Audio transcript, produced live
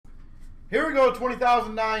Here we go,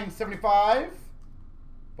 20,975.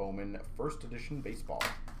 Bowman First Edition Baseball.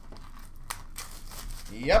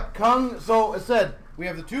 Yep, Kung. So, it said, we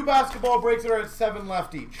have the 2 basketball breaks that are at 7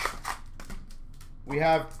 left each. I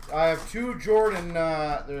have 2 Jordan,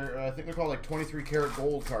 I think they're called like 23 karat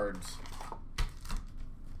gold cards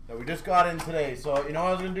that we just got in today. So, you know what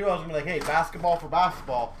I was going to do? I was going to be like, hey, basketball for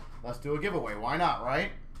basketball. Let's do a giveaway. Why not,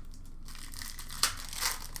 right?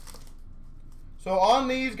 So, on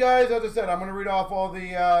these guys, as I said, I'm going to read off all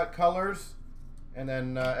the colors, and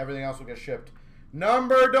then everything else will get shipped.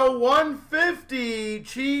 Number to 150,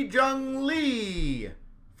 Chi Jung Lee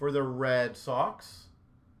for the Red Sox.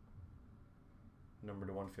 Number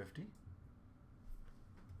to 150.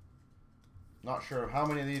 Not sure how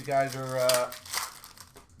many of these guys are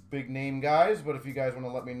big name guys, but if you guys want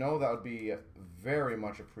to let me know, that would be very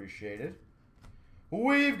much appreciated.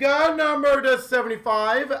 We've got number to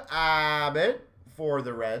 75, Abbott for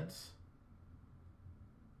the Reds.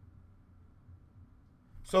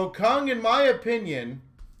 So, Kung, in my opinion,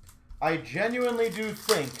 I genuinely do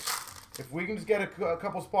think if we can just get a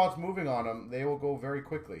couple spots moving on them, they will go very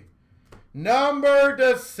quickly. Number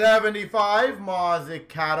to 75,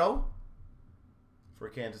 Mazzucato for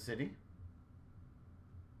Kansas City.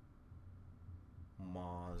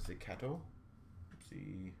 Mazzucato. Let's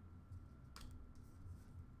see.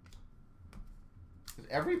 Does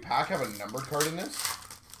every pack have a numbered card in this?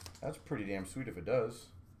 That's pretty damn sweet if it does.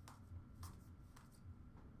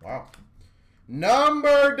 Wow.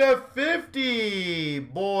 Number to 50,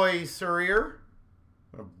 Boy Surrier.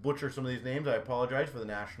 I'm going to butcher some of these names. I apologize for the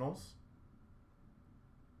Nationals.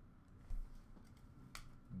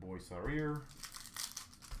 Boy Surrier.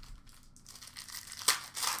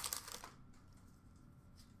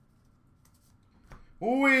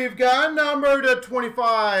 We've got number to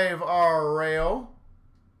 25, Arreo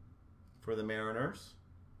for the Mariners.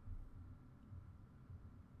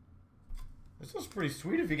 This looks pretty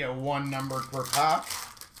sweet if you get 1 numbered per pack.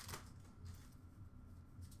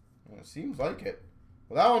 Well, it seems like it.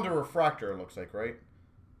 Well, that one's a refractor, it looks like, right?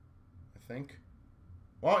 I think.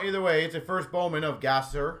 Well, either way, it's a first Bowman of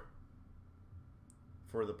Gasser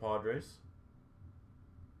for the Padres.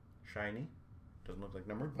 Shiny. Doesn't look like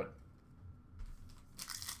numbered, but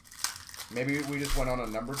maybe we just went on a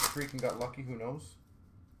numbered streak and got lucky. Who knows?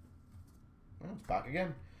 Well, it's back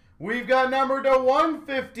again. We've got number to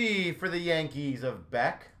 150 for the Yankees of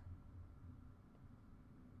Beck.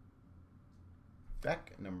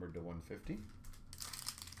 Beck, numbered to 150.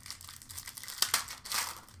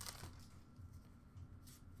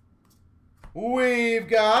 We've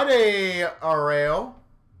got a Arreo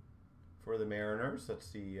for the Mariners.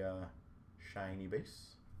 That's the shiny base.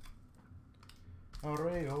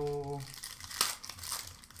 Arreo.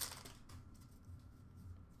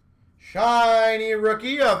 Shiny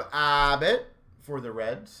rookie of Abbott for the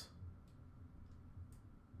Reds.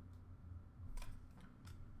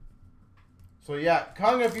 So yeah,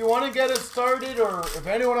 Kung, if you want to get it started, or if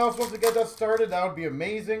anyone else wants to get that started, that would be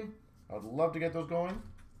amazing. I would love to get those going.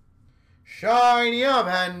 Shiny of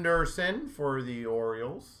Henderson for the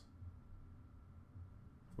Orioles.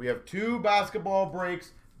 We have 2 basketball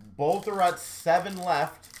breaks. Both are at 7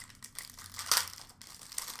 left.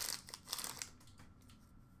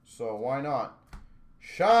 So why not?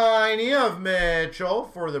 Shiny of Mitchell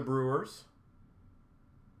for the Brewers.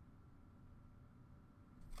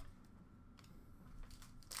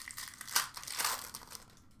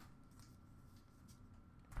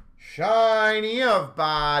 Shiny of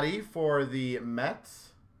Body for the Mets.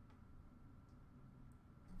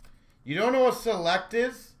 You don't know what Select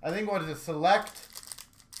is? I think, what is it? Select?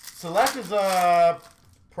 Select is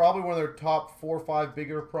probably one of their top 4 or 5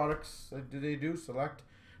 bigger products that they do. Select.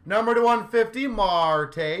 Number to 150,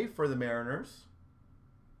 Marte for the Mariners.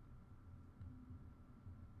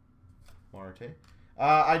 Marte.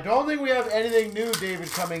 I don't think we have anything new, David,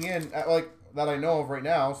 coming in like that I know of right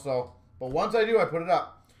now. So, but once I do, I put it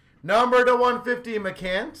up. Number to 150,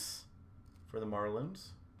 McCants for the Marlins.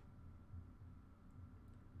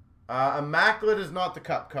 Immaculate is not the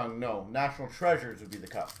cup, Kung. No, National Treasures would be the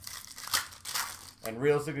cup, and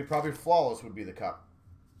realistically, probably Flawless would be the cup.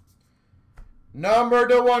 Number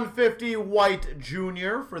to 150, White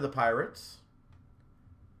Jr. for the Pirates.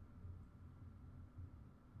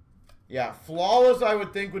 Yeah, Flawless, I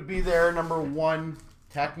would think, would be their number 1,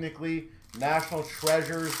 technically. National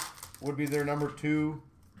Treasures would be their number 2.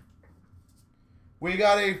 We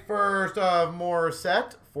got a first of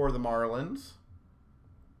Morissette for the Marlins.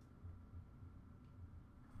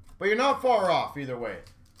 But you're not far off either way.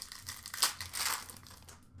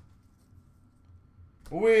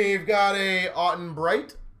 We've got a Otton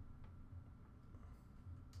Bright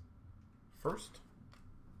first.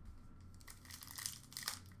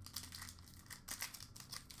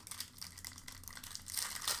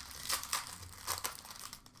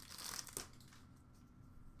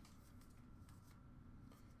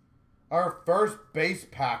 Our first base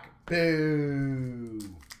pack. Boo.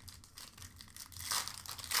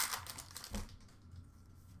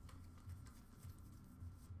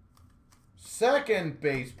 Second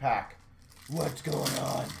base pack. What's going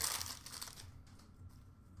on?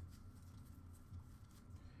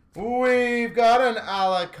 We've got an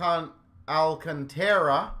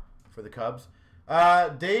Alcantara for the Cubs.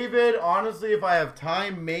 David, honestly, if I have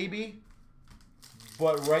time, maybe.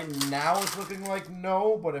 But right now it's looking like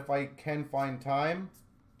no. But if I can find time,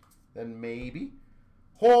 then maybe.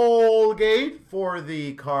 Holgate for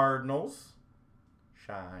the Cardinals.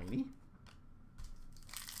 Shiny.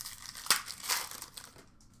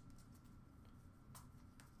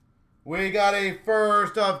 We got a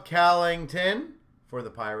first of Callington for the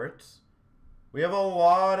Pirates. We have a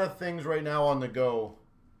lot of things right now on the go.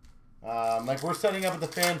 Like we're setting up at the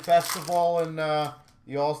Fan Festival in the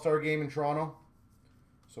All-Star game in Toronto.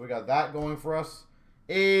 So we got that going for us.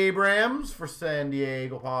 Abrams for San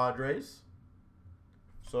Diego Padres.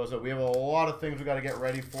 So we have a lot of things we got to get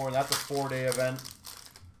ready for, and that's a 4-day event.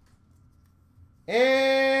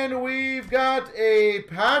 And we've got a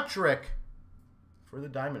Patrick for the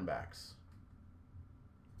Diamondbacks.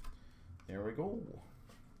 There we go.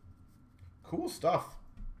 Cool stuff.